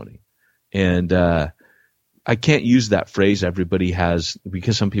testimony. And I can't use that phrase, everybody has,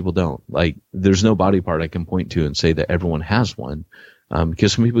 because some people don't. Like, there's no body part I can point to and say that everyone has one.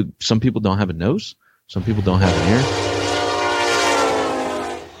 Because some people don't have a nose. Some people don't have an ear.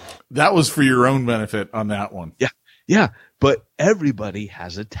 That was for your own benefit on that one. Yeah. But everybody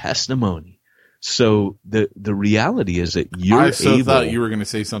has a testimony. So the reality is that you're thought you were going to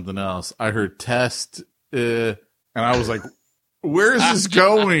say something else. I heard test, and I was like, where is this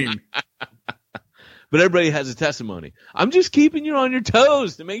going? But everybody has a testimony. I'm just keeping you on your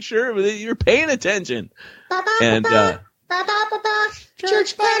toes to make sure that you're paying attention. And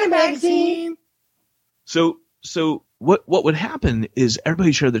Church Planter Magazine. So what would happen is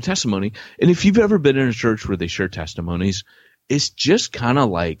everybody shared their testimony. And if you've ever been in a church where they share testimonies, it's just kind of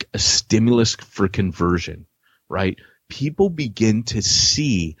like a stimulus for conversion, right? People begin to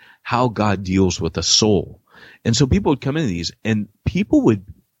see how God deals with a soul. And so people would come into these, and people would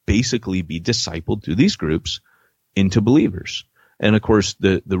basically be discipled through these groups into believers. And of course,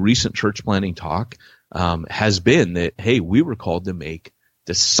 the recent church planting talk has been that, hey, we were called to make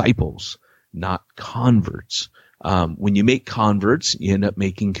disciples, not converts. When you make converts, you end up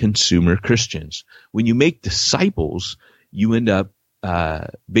making consumer Christians. When you make disciples, you end up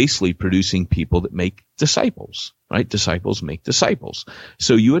basically producing people that make disciples, right? Disciples make disciples.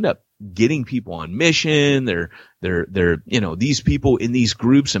 So you end up getting people on mission. They're these people in these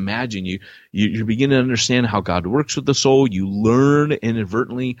groups. Imagine you're beginning to understand how God works with the soul. You learn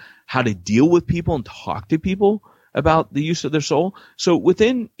inadvertently how to deal with people and talk to people about the use of their soul. So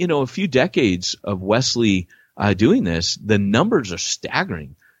within, a few decades of Wesley doing this, the numbers are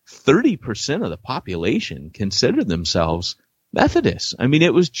staggering. 30% of the population considered themselves Methodists. I mean,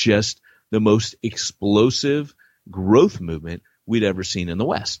 it was just the most explosive growth movement we'd ever seen in the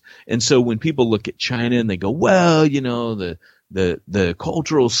West. And so when people look at China and they go, well, the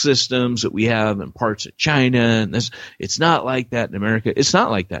cultural systems that we have in parts of China, and this, it's not like that in America. It's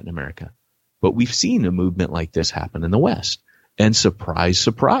not like that in America. But we've seen a movement like this happen in the West. And surprise,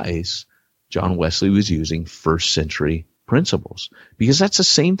 surprise, John Wesley was using first century principles, because that's the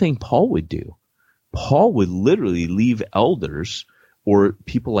same thing Paul would do. Paul would literally leave elders or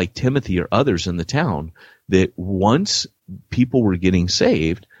people like Timothy or others in the town that once people were getting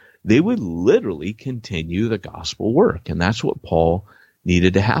saved, they would literally continue the gospel work. And that's what Paul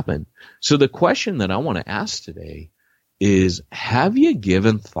needed to happen. So the question that I want to ask today is, have you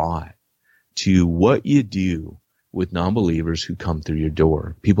given thought to what you do with non-believers who come through your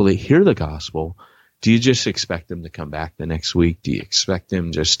door? People that hear the gospel, do you just expect them to come back the next week? Do you expect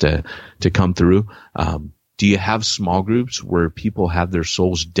them just to come through? Do you have small groups where people have their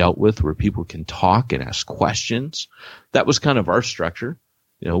souls dealt with, where people can talk and ask questions? That was kind of our structure.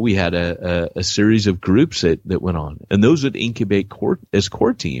 We had a series of groups that went on, and those would incubate as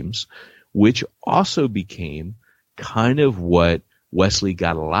core teams, which also became kind of what Wesley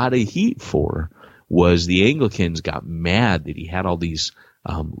got a lot of heat for. Was the Anglicans got mad that he had all these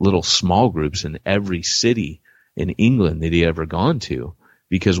little small groups in every city in England that he ever gone to,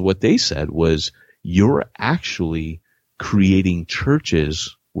 because what they said was, you're actually creating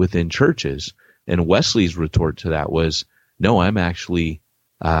churches within churches. And Wesley's retort to that was, no, I'm actually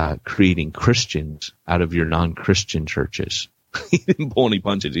creating Christians out of your non-Christian churches. He didn't pull any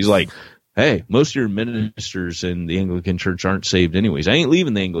punches. He's like, hey, most of your ministers in the Anglican church aren't saved anyways. I ain't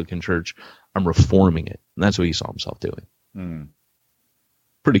leaving the Anglican church. I'm reforming it. And that's what he saw himself doing.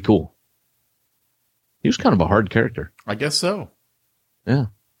 Pretty cool. He was kind of a hard character. I guess so. Yeah.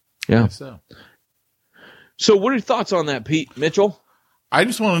 I guess So what are your thoughts on that, Pete Mitchell? I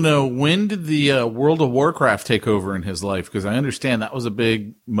just want to know, when did the World of Warcraft take over in his life? Because I understand that was a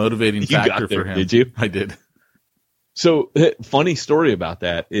big motivating factor for him. Did you? I did. So funny story about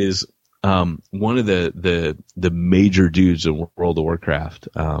that is one of the major dudes in World of Warcraft,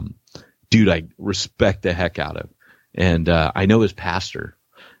 dude I respect the heck out of. And I know his pastor.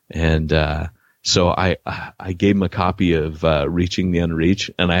 And so I gave him a copy of Reaching the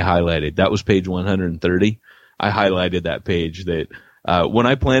Unreached, and I highlighted. That was page 130. I highlighted that page that when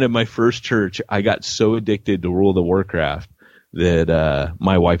I planted my first church, I got so addicted to World of Warcraft that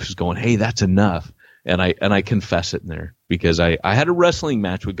my wife was going, hey, that's enough. And I confess it in there, because I had a wrestling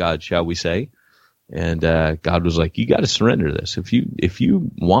match with God, shall we say. And God was like, you got to surrender this. If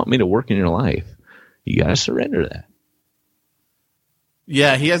you want me to work in your life, you got to surrender that.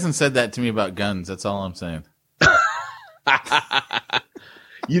 Yeah, he hasn't said that to me about guns. That's all I'm saying.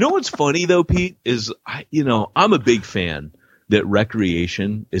 You know what's funny though, Pete, is I'm a big fan that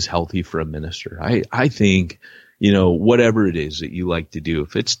recreation is healthy for a minister. I think, whatever it is that you like to do,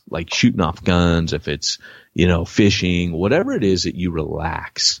 if it's like shooting off guns, if it's, fishing, whatever it is that you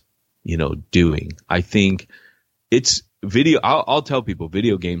relax, doing, I think it's video. I'll tell people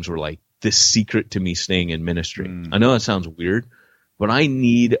video games were like the secret to me staying in ministry. I know that sounds weird, but I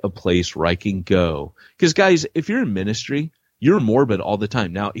need a place where I can go. Because guys, if you're in ministry, you're morbid all the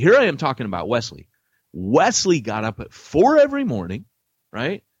time. Now, here I am talking about Wesley. Wesley got up at 4 every morning,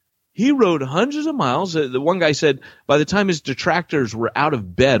 right? He rode hundreds of miles. The one guy said by the time his detractors were out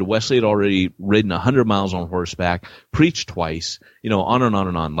of bed, Wesley had already ridden 100 miles on horseback, preached twice, on and on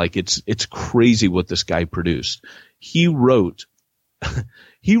and on. Like it's crazy what this guy produced. He wrote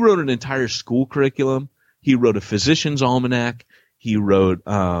an entire school curriculum. He wrote a physician's almanac. He wrote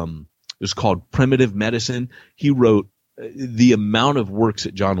was called Primitive Medicine. He wrote the amount of works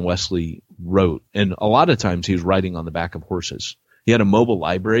that John Wesley wrote, and a lot of times he was writing on the back of horses. He had a mobile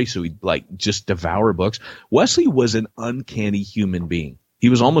library, so he'd like just devour books. Wesley was an uncanny human being. He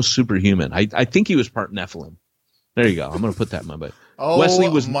was almost superhuman. I think he was part Nephilim. There you go. I'm going to put that in my book. Oh, Wesley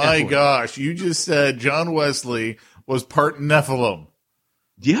was my Nephilim. gosh. You just said John Wesley was part Nephilim.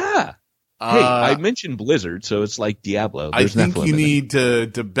 Yeah. Hey, I mentioned Blizzard, so it's like Diablo. There's I think Nephilim you in it. need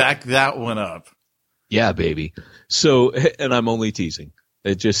to back that one up. Yeah, baby. So, and I'm only teasing.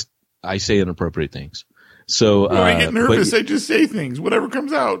 I say inappropriate things. So, When I get nervous, but I just say things. Whatever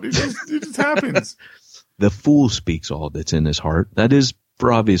comes out, it just happens. the fool speaks all that's in his heart. That is,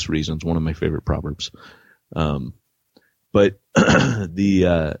 for obvious reasons, one of my favorite proverbs. But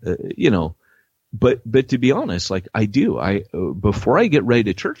but to be honest, like before I get ready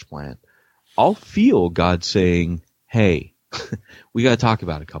to church plant, I'll feel God saying, "Hey, we got to talk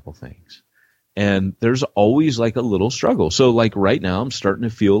about a couple things." And there's always like a little struggle. So like right now, I'm starting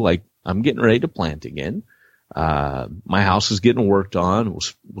to feel like I'm getting ready to plant again. My house is getting worked on.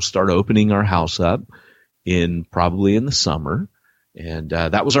 We'll start opening our house up probably in the summer. And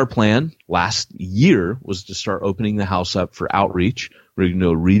that was our plan last year, was to start opening the house up for outreach. We're going to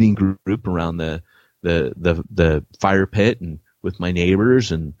do a reading group around the fire pit and with my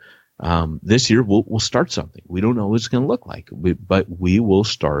neighbors. And this year we'll start something. We don't know what it's going to look like, but we will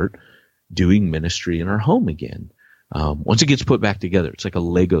start doing ministry in our home again. Once it gets put back together, it's like a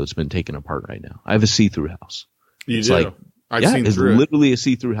Lego that's been taken apart right now. I have a see-through house. It's do? Like, I've seen it's through literally a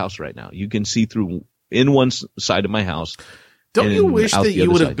see-through house right now. You can see through in one side of my house. Don't you wish out that the you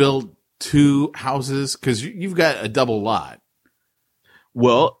other would have side. built two houses? Because you've got a double lot.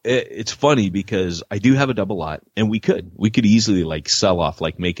 Well, it's funny because I do have a double lot, and we could easily like sell off,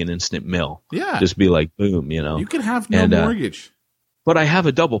 like make an instant mill. Yeah. Just be like, boom, you know. You could have no mortgage. But I have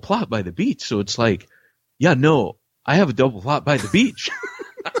a double plot by the beach, so it's like, yeah, no, I have a double plot by the beach.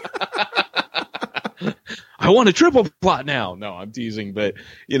 I want a triple plot now. No, I'm teasing, but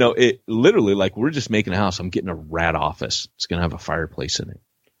you know, it literally like we're just making a house. I'm getting a rad office. It's gonna have a fireplace in it.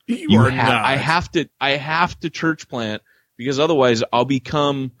 You are not. I have to church plant because otherwise I'll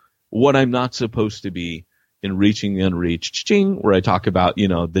become what I'm not supposed to be in Reaching the Unreached. Ching, where I talk about, you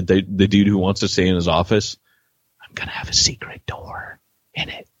know, the dude who wants to stay in his office. I'm gonna have a secret door in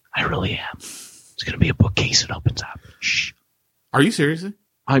it. I really am. It's gonna be a bookcase that opens up. Shh. Are you serious?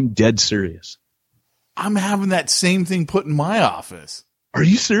 I'm dead serious. I'm having that same thing put in my office. Are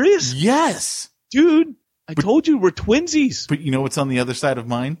you serious? Yes. Dude, I told you we're twinsies. But you know what's on the other side of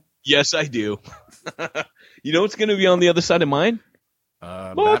mine? Yes, I do. You know what's going to be on the other side of mine?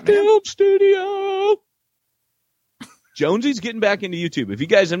 My Batman? film studio. Jonesy's getting back into YouTube. If you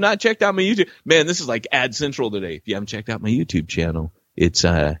guys have not checked out my YouTube, man, this is like Ad Central today. If you haven't checked out my YouTube channel, it's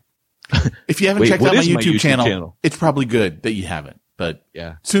If you haven't checked out my YouTube channel, it's probably good that you haven't. But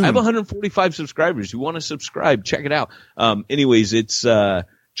yeah, soon. I have 145 subscribers. You want to subscribe? Check it out. Anyways, it's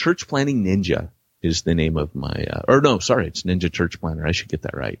Church Planning Ninja is the name of my. It's Ninja Church Planner. I should get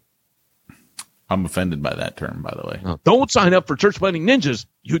that right. I'm offended by that term, by the way. Oh, don't sign up for Church Planning Ninjas.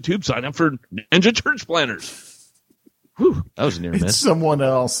 YouTube, sign up for Ninja Church Planners. Whew, that was a near It's miss. someone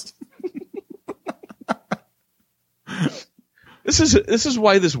else. This is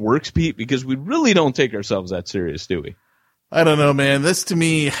why this works, Pete, because we really don't take ourselves that serious, do we? I don't know, man. This to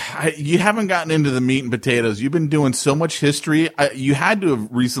me, you haven't gotten into the meat and potatoes. You've been doing so much history. You had to have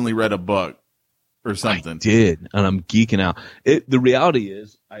recently read a book or something. I did, and I'm geeking out. The reality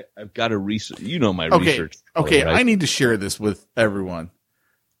is, I've got to research. You know my research. Okay, right? I need to share this with everyone.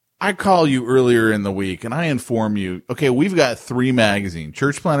 I call you earlier in the week, and I inform you, okay, we've got 3 magazines,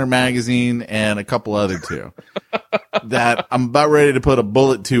 Church Planner Magazine and a couple other 2, that I'm about ready to put a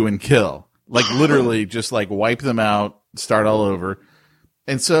bullet to and kill. Like literally just like wipe them out. Start all over.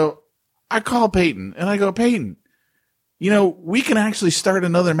 And so I call Peyton and I go, Peyton, you know, we can actually start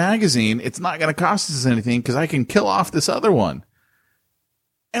another magazine. It's not going to cost us anything because I can kill off this other one.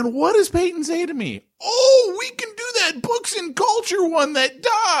 And what does Peyton say to me? Oh, we can do that books and culture one that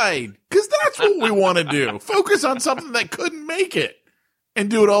died. Because that's what we want to do. Focus on something that couldn't make it and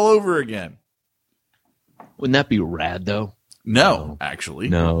do it all over again. Wouldn't that be rad, though? No, actually.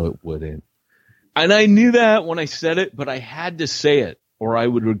 No, it wouldn't. And I knew that when I said it, but I had to say it or I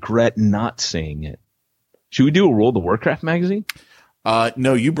would regret not saying it. Should we do a World of Warcraft magazine?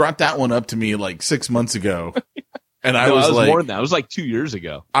 No, you brought that one up to me like 6 months ago. And I No, was that was like, more than that. It was like 2 years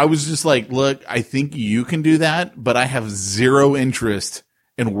ago. I was just like, look, I think you can do that, but I have zero interest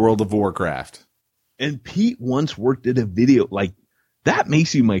in World of Warcraft. And Pete once worked at a video, like that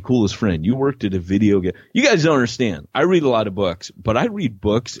makes you my coolest friend. You worked at a video game. You guys don't understand. I read a lot of books, but I read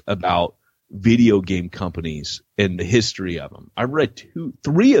books about video game companies and the history of them. I read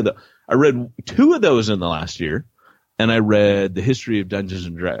I read 2 of those in the last year, and I read the history of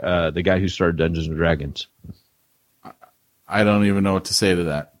the guy who started Dungeons and Dragons. I don't even know what to say to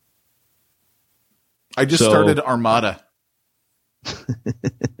that. I just started Armada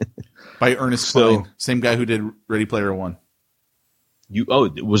by Ernest Cline, same guy who did Ready Player One.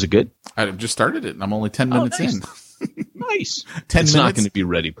 Was it good? I just started it, and I'm only 10 minutes in. Nice. 10 it's minutes. Not going to be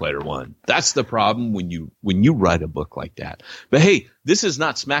Ready Player One. That's the problem when you write a book like that. But hey, this is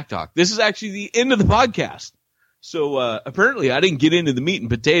not Smack Talk. This is actually the end of the podcast. So apparently I didn't get into the meat and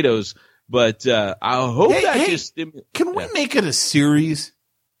potatoes, but I hope just can we make it a series?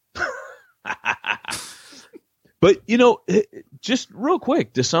 But, just real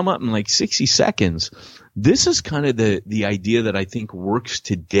quick to sum up in like 60 seconds, this is kind of the idea that I think works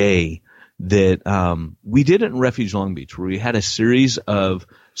today that we did it in Refuge Long Beach, where we had a series of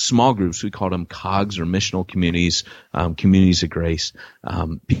small groups. We called them COGs, or missional communities, communities of grace.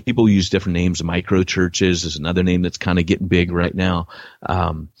 People use different names. Micro churches is another name that's kind of getting big right now.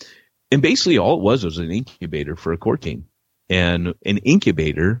 And basically all it was an incubator for a core team. And an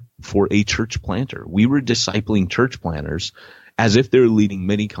incubator for a church planter. We were discipling church planters as if they're leading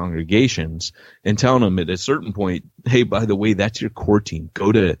many congregations and telling them at a certain point, hey, by the way, that's your core team.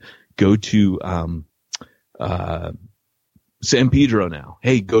 Go to San Pedro now.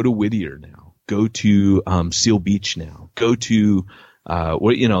 Hey, go to Whittier now. Go to Seal Beach now. Go to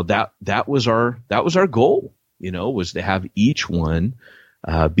that was our goal, was to have each one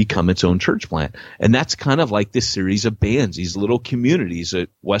become its own church plant. And that's kind of like this series of bands, these little communities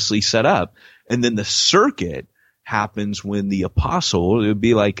that Wesley set up. And then the circuit happens when the apostle, it would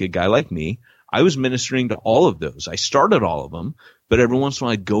be like a guy like me, I was ministering to all of those. I started all of them, but every once in a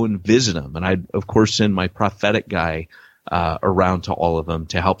while I'd go and visit them. And I'd, of course, send my prophetic guy around to all of them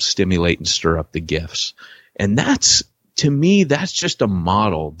to help stimulate and stir up the gifts. And to me, that's just a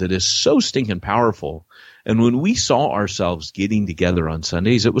model that is so stinking powerful. And when we saw ourselves getting together on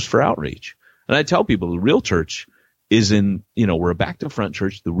Sundays, it was for outreach. And I tell people the real church is we're a back to front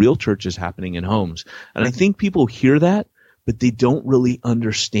church. The real church is happening in homes. And I think people hear that, but they don't really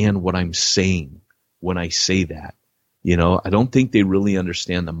understand what I'm saying when I say that. I don't think they really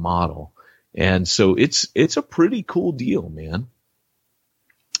understand the model. And so it's a pretty cool deal, man.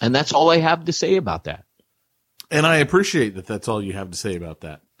 And that's all I have to say about that. And I appreciate that that's all you have to say about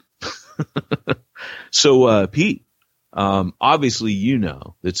that. So, Pete, obviously,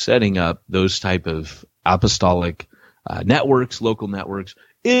 that setting up those type of apostolic networks, local networks,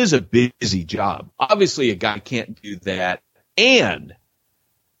 is a busy job. Obviously, a guy can't do that and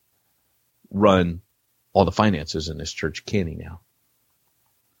run all the finances in this church, can he now?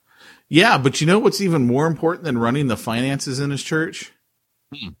 Yeah, but you know what's even more important than running the finances in his church?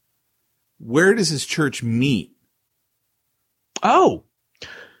 Where does his church meet? Oh,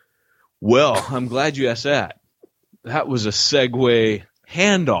 well, I'm glad you asked that. That was a segue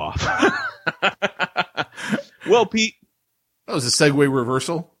handoff. Well, Pete. That was a segue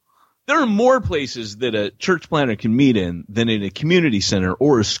reversal. There are more places that a church planter can meet in than in a community center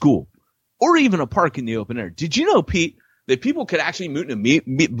or a school or even a park in the open air. Did you know, Pete, that people could actually meet in a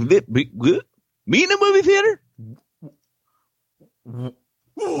movie theater?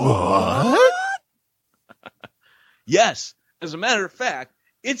 What? Yes. As a matter of fact,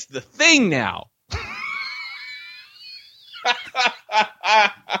 it's the thing now.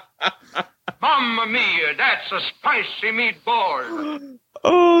 Mamma mia, that's a spicy meatball.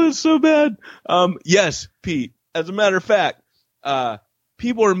 Oh, it's so bad. Yes, Pete. As a matter of fact,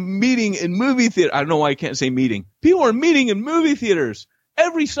 people are meeting in movie theaters. I don't know why I can't say meeting. People are meeting in movie theaters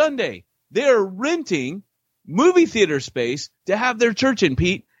every Sunday. They are renting movie theater space to have their church in,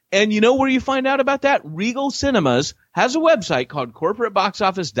 Pete. And you know where you find out about that? Regal Cinemas has a website called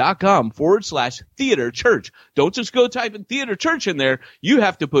corporateboxoffice.com/theater church. Don't just go type in theater church in there. You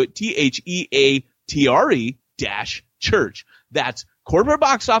have to put THEATRE-church. That's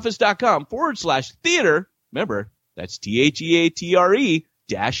corporateboxoffice.com/theater. Remember, that's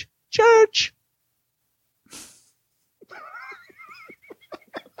THEATRE-church.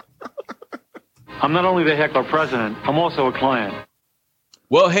 I'm not only the heckler president, I'm also a client.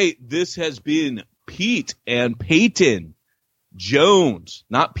 Well, hey, this has been Pete and Peyton Jones,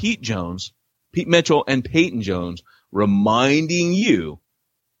 not Pete Jones, Pete Mitchell and Peyton Jones, reminding you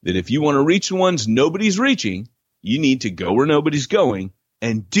that if you want to reach the ones nobody's reaching, you need to go where nobody's going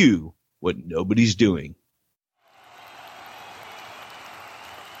and do what nobody's doing.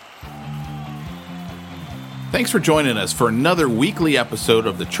 Thanks for joining us for another weekly episode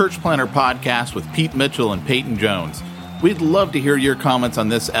of the Church Planter Podcast with Pete Mitchell and Peyton Jones. We'd love to hear your comments on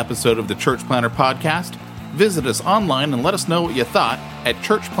this episode of the Church Planter Podcast. Visit us online and let us know what you thought at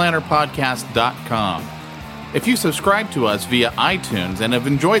churchplanterpodcast.com. If you subscribe to us via iTunes and have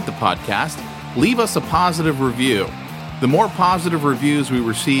enjoyed the podcast, leave us a positive review. The more positive reviews we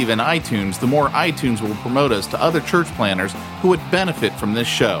receive in iTunes, the more iTunes will promote us to other church planners who would benefit from this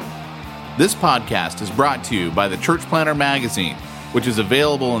show. This podcast is brought to you by the Church Planter Magazine, which is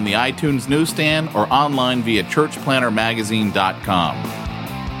available in the iTunes newsstand or online via churchplantermagazine.com.